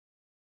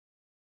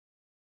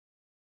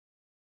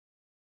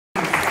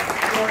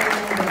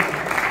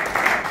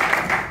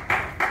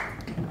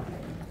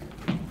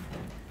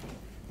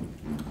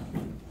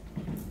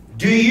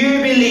Do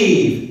you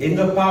believe in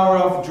the power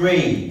of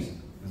dreams,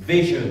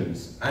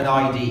 visions, and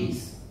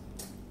ideas?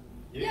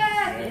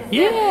 Yes.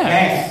 Yes.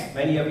 Yes,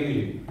 many of you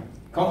do.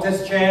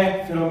 Contest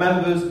chair, fellow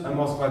members, and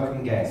most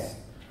welcome guests.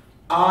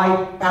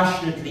 I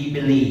passionately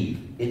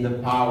believe in the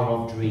power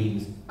of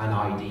dreams and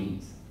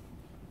ideas.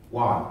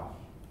 Why?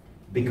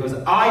 Because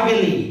I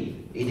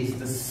believe it is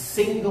the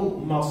single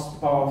most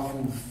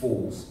powerful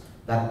force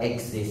that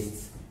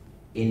exists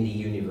in the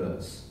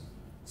universe.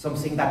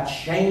 Something that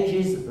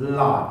changes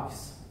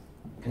lives,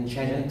 can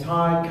change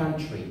entire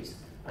countries,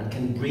 and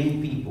can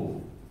bring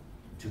people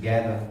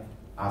together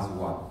as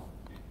one.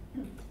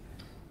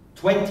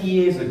 20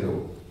 years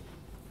ago,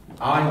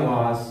 I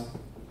was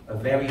a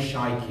very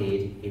shy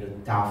kid in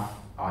a tough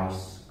high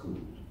school.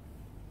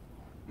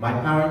 My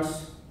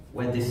parents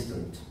were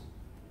distant.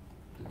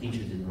 The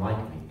teachers didn't like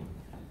me.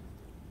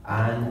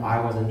 And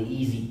I was an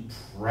easy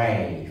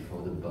prey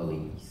for the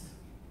bullies.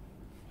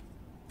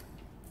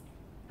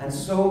 And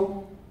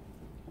so,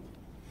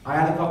 I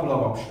had a couple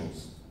of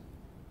options.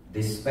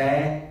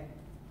 Despair,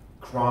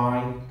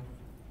 cry,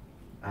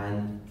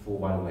 and fall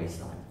by the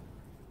wayside.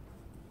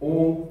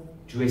 Or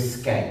to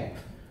escape.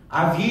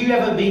 Have you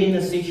ever been in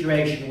a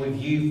situation where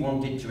you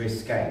wanted to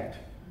escape?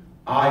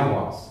 I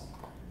was.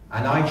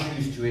 And I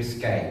choose to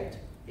escape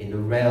in the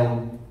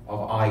realm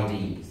of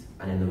ideas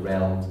and in the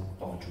realm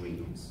of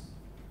dreams.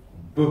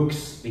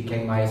 Books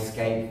became my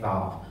escape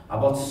valve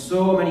about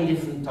so many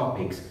different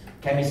topics.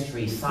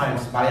 Chemistry,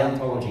 science,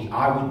 paleontology.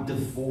 I would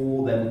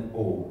devour them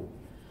all.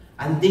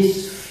 And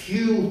this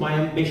fueled my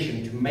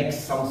ambition to make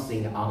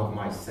something out of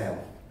myself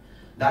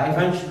that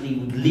eventually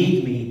would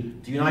lead me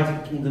to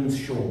United Kingdom's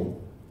shore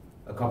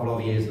a couple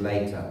of years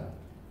later.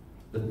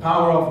 The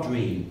power of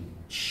dream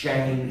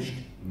changed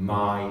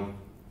my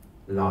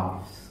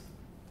life.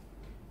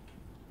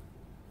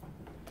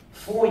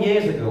 4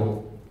 years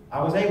ago,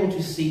 I was able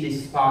to see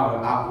this power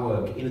at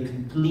work in a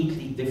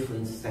completely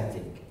different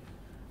setting,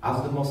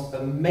 as the most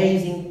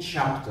amazing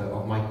chapter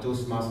of my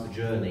Toastmaster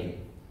journey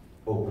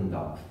opened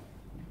up.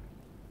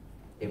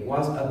 It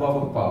was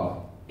above a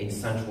pub in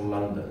central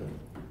London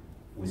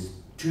with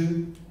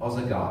two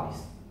other guys,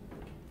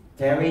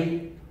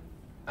 Terry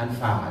and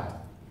Fahad.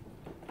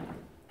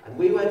 And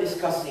we were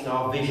discussing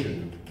our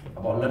vision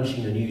about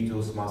launching a new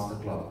Toastmaster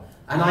club.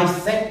 And I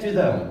said to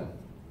them,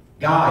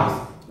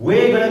 guys,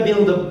 we're going to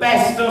build the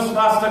best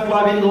Toastmaster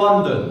club in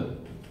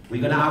London.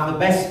 We're going to have the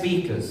best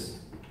speakers,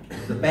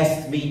 the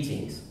best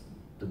meetings,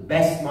 the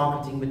best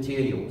marketing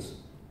materials.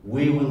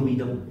 We will be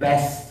the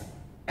best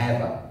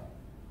ever.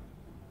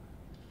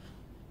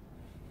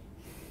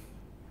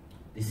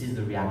 This is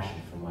the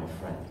reaction from my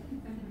friend.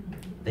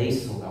 They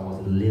thought I was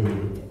a little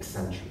bit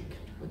eccentric,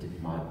 but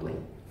it might be.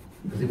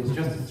 Because it was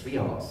just the three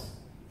of us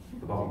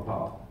above a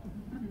pub.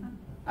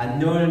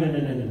 And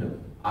no.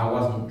 I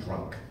wasn't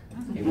drunk.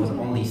 It was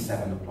only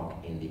 7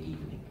 o'clock in the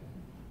evening.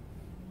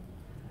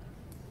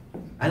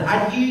 And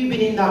had you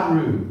been in that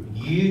room,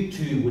 you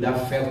too would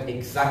have felt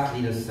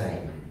exactly the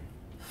same.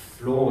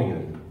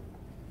 Florian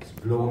has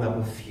blown up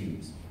a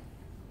fuse.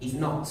 He's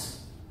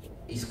nuts.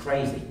 He's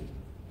crazy.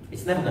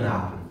 It's never going to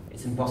happen.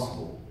 It's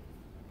impossible.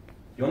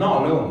 You're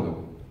not alone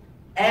though.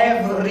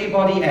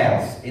 Everybody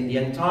else in the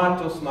entire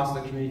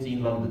Toastmaster community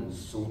in London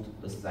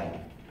thought the same.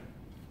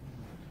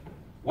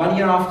 1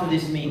 year after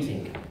this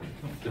meeting,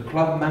 the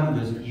club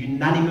members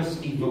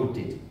unanimously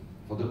voted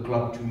for the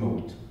club to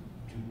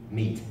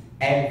meet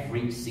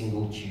every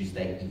single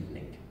Tuesday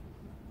evening.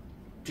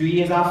 2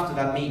 years after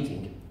that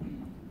meeting,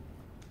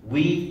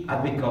 we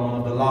had become one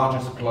of the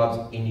largest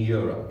clubs in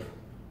Europe.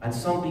 And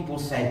some people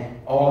said,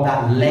 oh,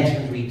 that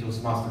legendary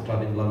Toastmaster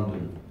club in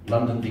London,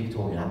 London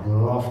Victorian, I'd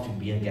love to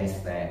be a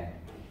guest there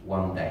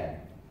one day.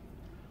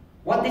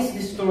 What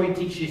this story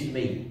teaches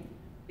me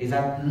is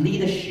that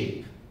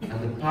leadership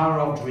and the power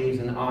of dreams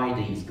and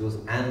ideas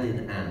goes hand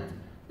in hand,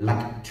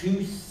 like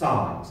two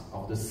sides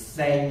of the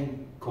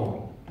same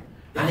coin.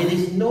 And it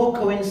is no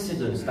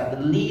coincidence that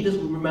the leaders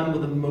we remember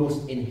the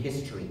most in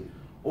history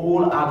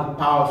all had a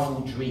powerful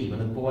dream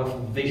and a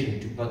powerful vision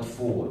to put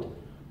forward.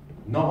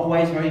 Not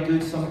always very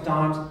good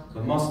sometimes,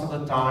 but most of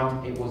the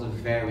time it was a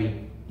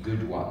very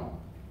good one.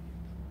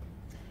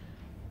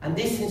 And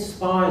this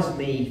inspires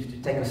me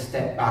to take a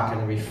step back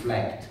and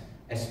reflect,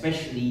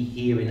 especially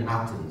here in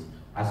Athens,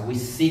 as we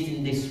sit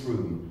in this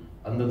room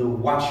under the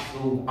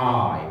watchful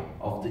eye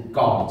of the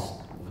gods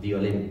of the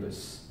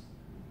Olympus.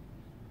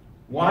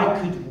 Why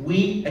could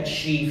we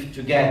achieve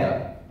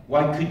together?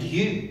 Why could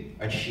you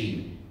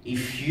achieve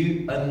if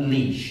you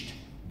unleashed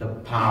the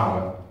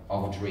power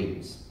of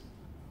dreams?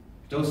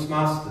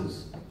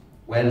 Toastmasters,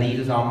 where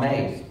leaders are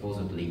made,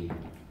 supposedly,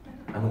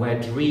 and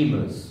where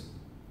dreamers,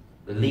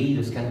 the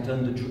leaders can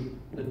turn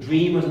the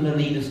dreamers and the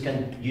leaders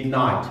can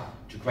unite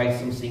to create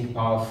something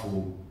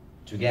powerful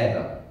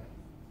together.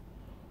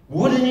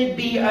 Wouldn't it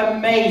be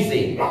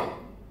amazing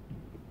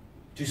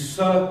to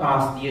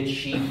surpass the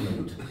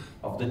achievement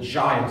of the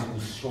giants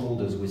whose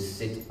shoulders we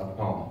sit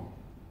upon?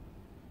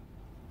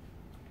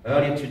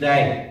 Earlier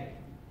today,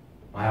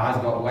 my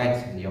eyes got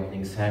wet in the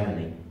opening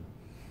ceremony.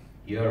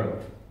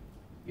 Europe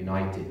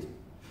united.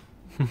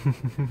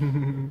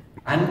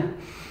 And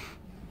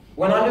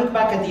when I look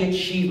back at the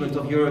achievement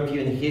of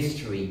European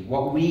history,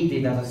 what we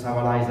did as a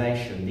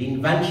civilization, the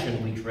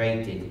invention we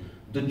created,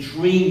 the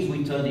dreams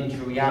we turned into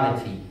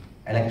reality,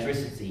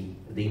 electricity,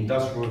 the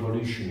Industrial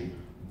Revolution,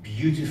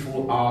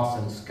 beautiful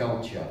arts and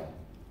sculpture,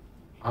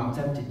 I'm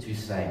tempted to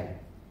say,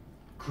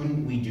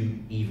 couldn't we do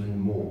even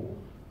more?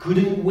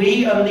 Couldn't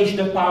we unleash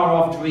the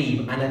power of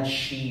dream and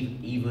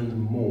achieve even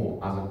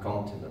more as a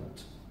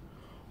continent?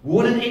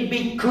 Wouldn't it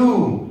be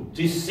cool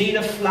to see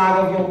the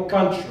flag of your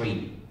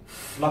country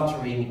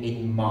fluttering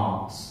in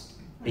Mars,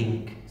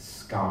 pink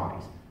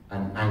skies,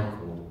 and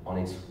anchored on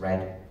its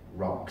red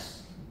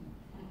rocks?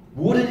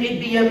 Wouldn't it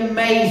be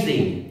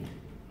amazing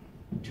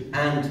to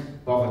end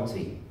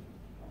poverty?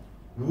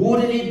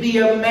 Wouldn't it be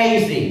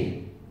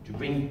amazing to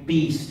bring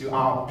peace to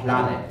our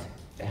planet,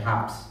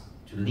 perhaps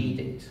to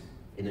lead it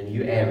in the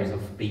new areas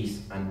of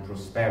peace and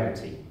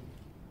prosperity?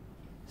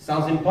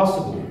 Sounds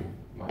impossible, you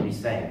might be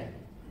saying.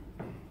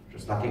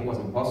 Just like it was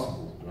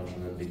impossible to launch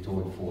London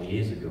Victorian 4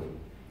 years ago.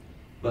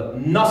 But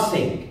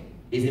nothing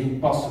is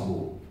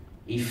impossible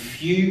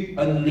if you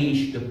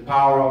unleash the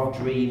power of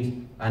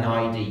dreams and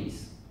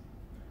ideas.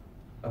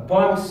 A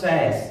poem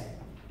says,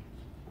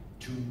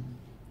 to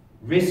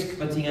risk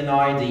putting an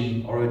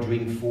idea or a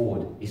dream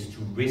forward is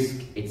to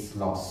risk its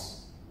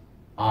loss.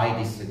 I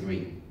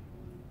disagree.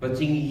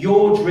 Putting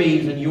your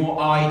dreams and your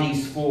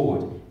ideas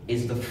forward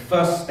is the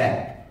first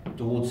step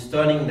towards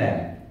turning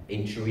them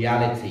into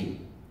reality.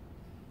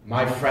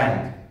 My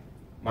friend,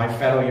 my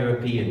fellow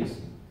Europeans,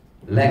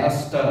 let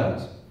us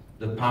turn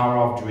the power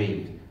of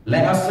dreams.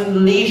 Let us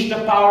unleash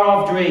the power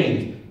of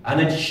dreams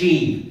and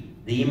achieve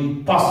the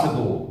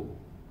impossible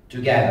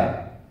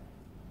together.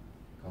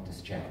 God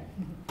is chair.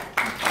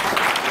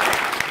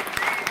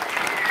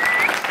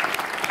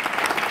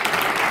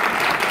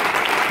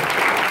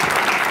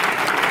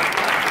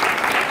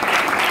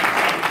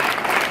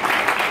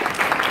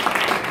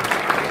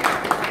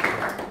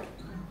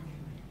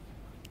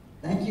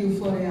 Thank you,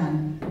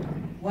 Florian.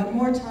 One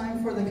more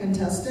time for the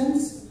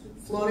contestants.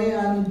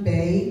 Florian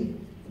Bay,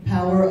 The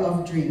Power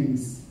of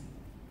Dreams.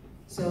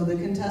 So the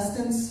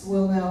contestants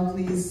will now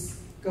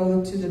please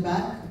go to the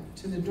back,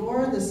 to the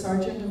door. The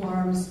Sergeant of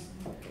Arms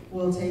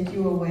will take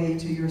you away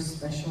to your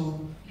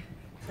special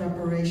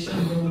preparation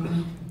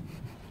room.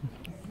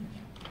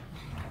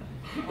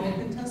 All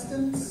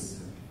contestants?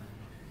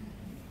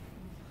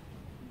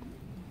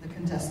 The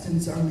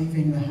contestants are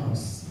leaving the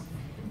house.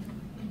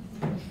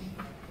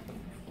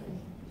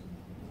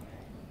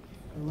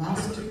 The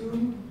last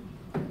two.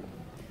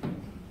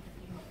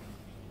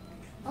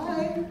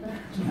 Hi.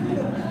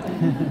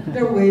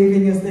 They're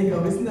waving as they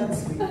go. Isn't that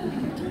sweet?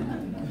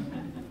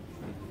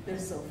 They're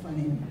so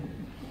funny.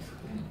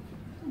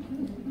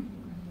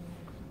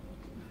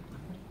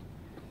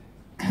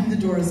 And the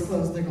door is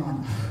closed. They're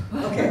gone.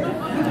 Okay.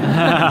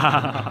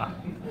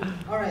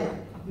 All right.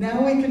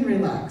 Now we can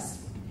relax.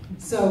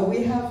 So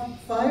we have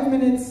 5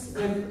 minutes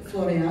with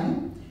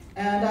Florian.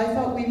 And I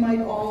thought we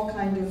might all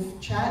kind of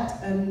chat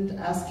and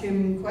ask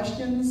him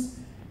questions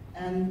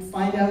and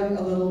find out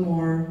a little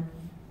more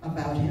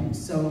about him.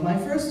 So my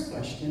first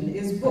question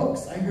is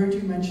books. I heard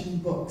you mention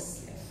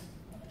books. Yes.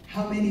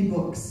 How many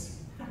books?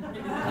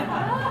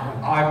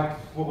 I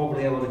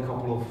probably have a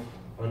couple of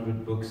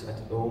 100 books at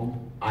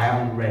home. I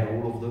haven't read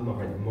all of them, I've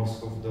read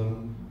most of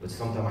them, but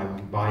sometimes I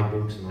buy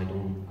books and I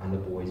don't end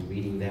up always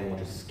reading them or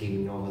just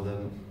skimming over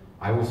them.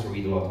 I also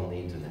read a lot on the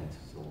internet,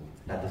 so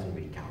that doesn't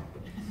really count.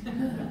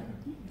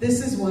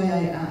 This is why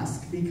I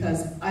ask,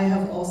 because I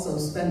have also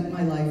spent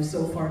my life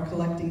so far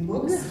collecting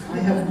books. I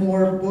have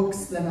more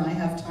books than I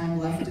have time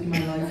left in my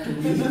life to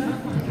read.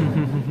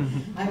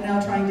 I'm now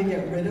trying to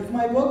get rid of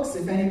my books.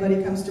 If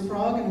anybody comes to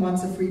Prague and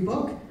wants a free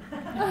book,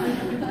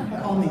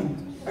 call me.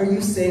 Are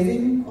you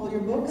saving all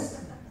your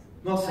books?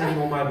 Not saving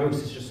all my books,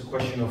 it's just a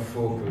question of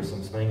focus.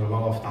 I'm spending a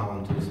lot of time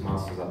on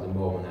Toastmasters at the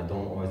moment. I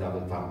don't always have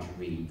the time to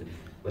read.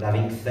 But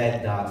having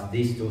said that,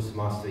 this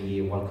Toastmaster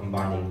year, while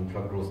combining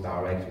Plug Growth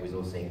Direct with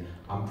hosting,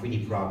 I'm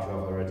pretty proud to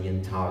have read the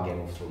entire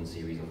Game of Thrones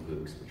series of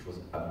books, which was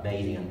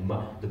amazing, and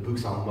the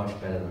books are much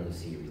better than the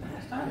series.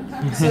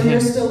 So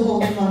you're still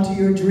holding on to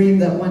your dream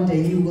that one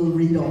day you will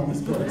read all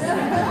these books?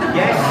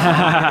 Yes,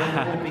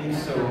 I'm hoping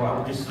so.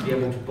 I'll just be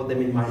able to put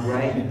them in my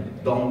brain,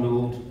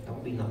 download. That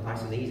would be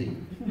nice and easy.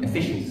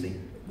 Efficiency.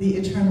 The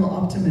eternal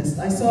optimist.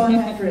 I saw a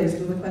hand raised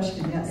with a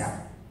question, yes.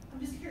 Yeah. I'm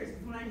just curious,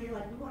 because when I hear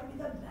like, we want to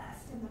be the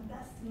best and the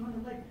best, and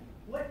I'm like,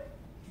 what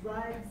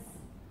drives,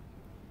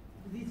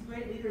 these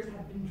great leaders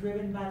have been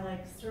driven by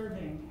like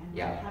serving and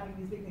like, having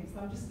these big things.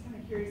 So I'm just kind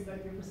of curious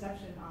about your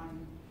perception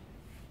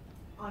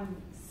on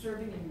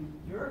serving in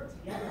Europe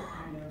together,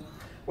 kind of.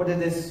 Well,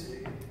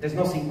 there's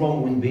nothing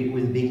wrong with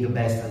being the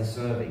best and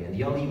serving, and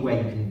the only way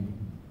you can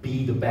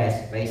be the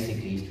best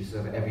basically is to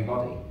serve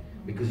everybody,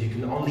 because you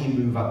can only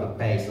move at the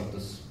pace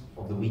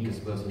of the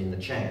weakest person in the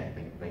chain,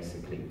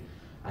 basically.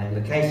 And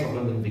in the case of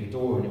London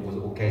Victorian, it was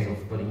a case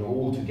of putting it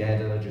all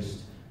together,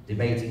 just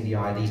debating the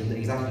ideas and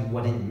exactly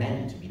what it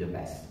meant to be the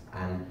best,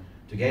 and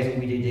Together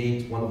we did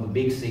it. One of the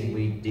big things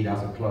we did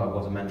as a club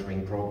was a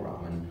mentoring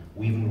program, and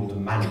we even wrote a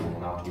manual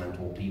on how to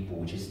mentor people,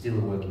 which is still a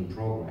work in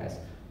progress,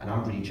 and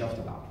I'm pretty chuffed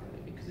about it,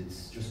 really, because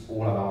it's just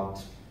all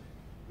about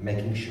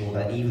making sure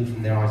that even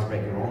from their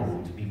icebreaker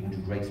onwards, people do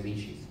great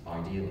speeches,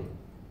 ideally.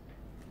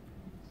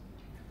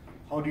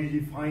 How do you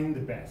define the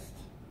best?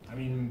 I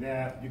mean,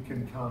 there you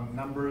can count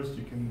numbers,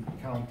 you can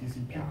count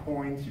DCP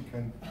points, you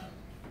can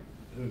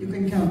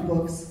count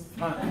books.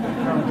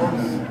 Count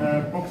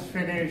books, books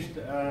finished,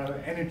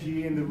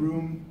 energy in the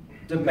room.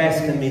 The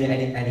best can mean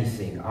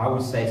anything. I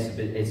would say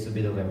it's a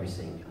bit of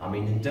everything. I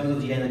mean, in terms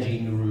of the energy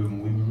in the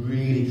room, we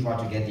really try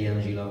to get the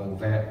energy level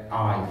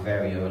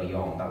very early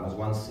on. That was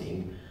one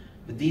thing.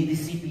 But the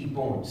DCP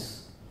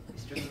points,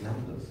 it's just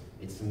numbers.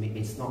 It's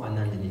not an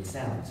end in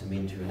itself, it's a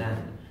mean to an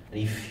end. And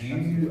if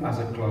you, as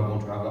a club,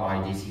 want to have a high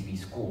DCP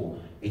score,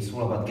 it's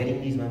all about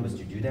getting these members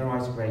to do their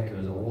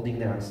icebreakers, or holding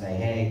there and say,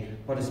 hey,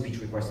 put a speech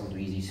request into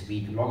Easy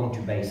Speak, log on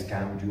to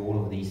Basecamp, do all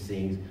of these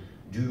things,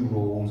 do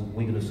roles,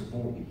 we're going to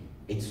support you.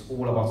 It's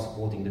all about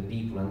supporting the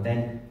people, and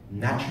then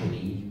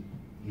naturally,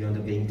 you end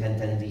up getting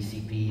 10-10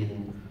 DCP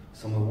and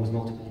some awards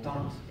multiple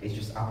times. It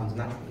just happens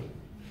naturally.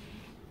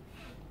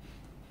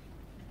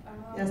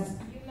 Yes?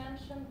 You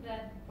mentioned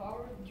that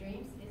Power of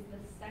Dreams is the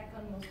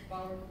second most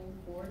powerful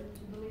force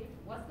to believe.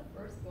 What's the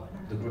first one?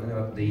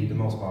 The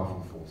most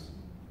powerful force.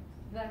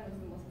 That was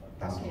the most powerful.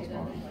 That's the okay,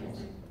 most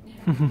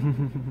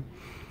powerful.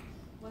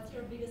 What's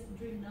your biggest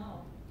dream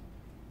now?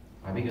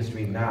 My biggest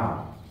dream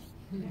now?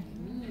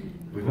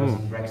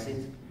 Reversing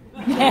Brexit.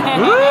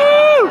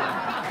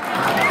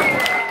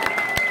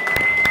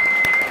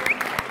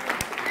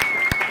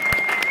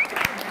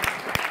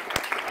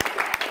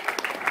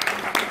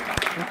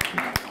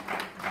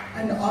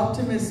 An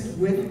optimist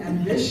with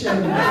ambition.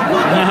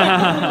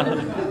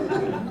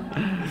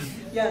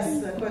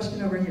 Yes, a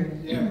question over here.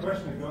 Yeah, a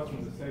question that goes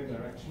in the same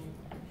direction.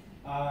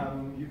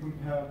 You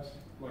compared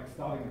like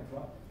starting a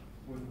club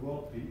with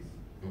world peace,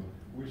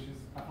 which is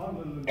I found a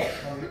little bit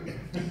funny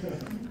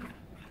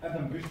and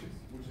ambitious,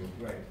 which is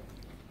great.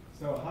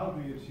 So how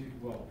do you achieve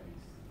world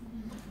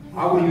peace?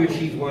 How will you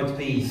achieve world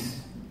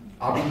peace?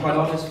 I'll be quite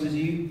honest with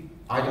you.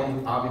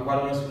 I'll be quite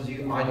honest with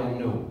you. I don't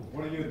know.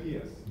 What are your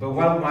ideas? But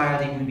well, my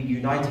idea would be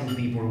uniting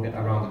people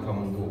around a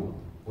common goal.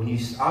 When you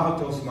have a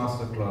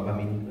Toastmaster club, I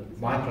mean,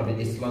 my club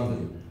is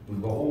London.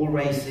 We've got all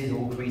races,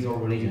 all creeds, all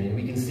religion, and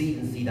we can see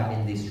that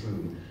in this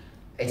room.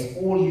 It's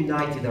all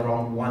united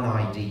around one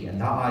idea, and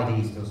that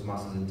idea is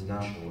Toastmasters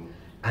International.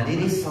 And it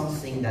is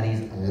something that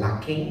is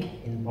lacking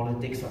in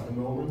politics at the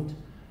moment,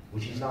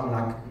 which is now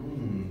like,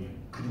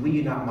 could we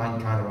unite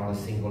mankind around a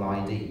single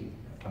idea?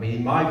 I mean,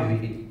 in my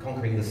view,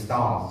 conquering the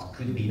stars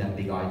could be that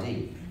big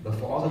idea, but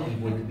for other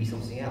people, it could be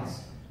something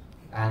else.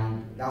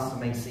 And that's the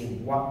main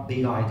thing. What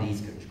big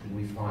ideas could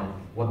we find?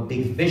 What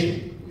big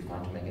vision could we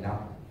find to make it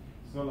happen?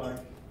 So like,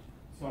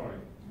 sorry,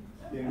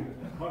 in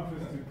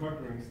contrast to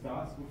conquering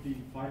stars would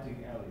be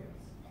fighting aliens.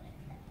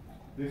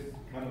 This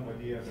kind of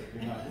idea that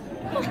unites.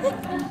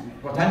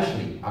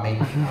 Potentially. I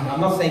mean, I'm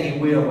not saying it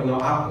will or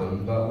not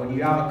happen, but when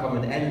you have a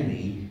common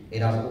enemy,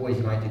 it has always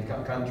united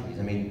countries.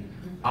 I mean,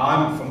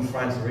 I'm from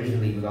France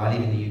originally, but I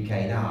live in the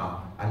UK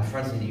now, and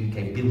France and the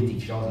UK built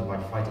each other by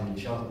fighting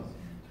each other.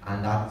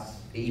 And that's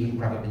even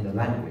crept up in the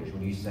language.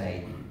 When you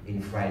say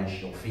in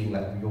French, you're feeling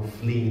like you're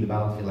fleeing the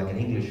battlefield like an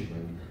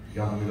Englishman,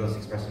 you have a reverse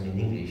expression in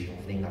English, you're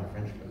fleeing like a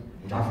Frenchman,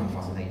 which I find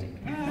fascinating.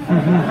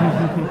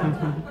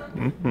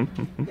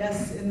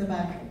 Yes, in the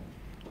back.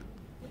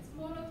 It's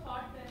more a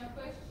thought than a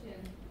question.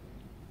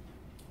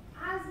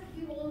 As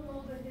you all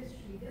know the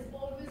history, there's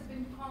always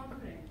been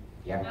conquering.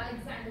 Yep.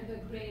 Alexander the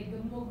Great, the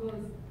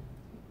Mughals.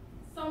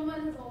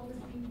 Someone has always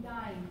been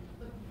dying.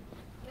 But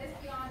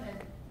let's be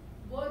honest,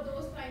 were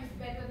those times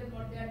better than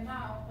what they are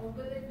now, or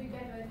will it be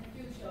better in the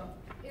future?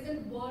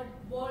 Isn't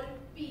world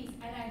peace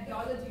an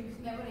ideology which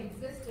never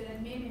existed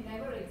and may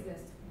never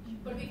exist?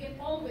 But we can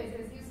always,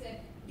 as you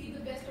said, be the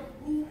best of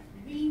who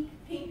we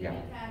think we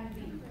can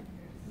be.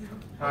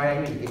 I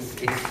mean, it's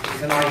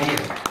an idea.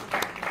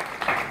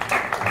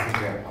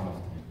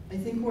 I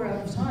think we're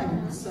out of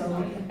time.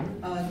 So,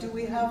 do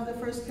we have the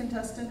first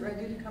contestant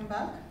ready to come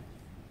back?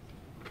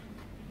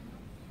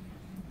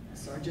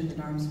 Sergeant at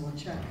Arms will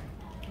check.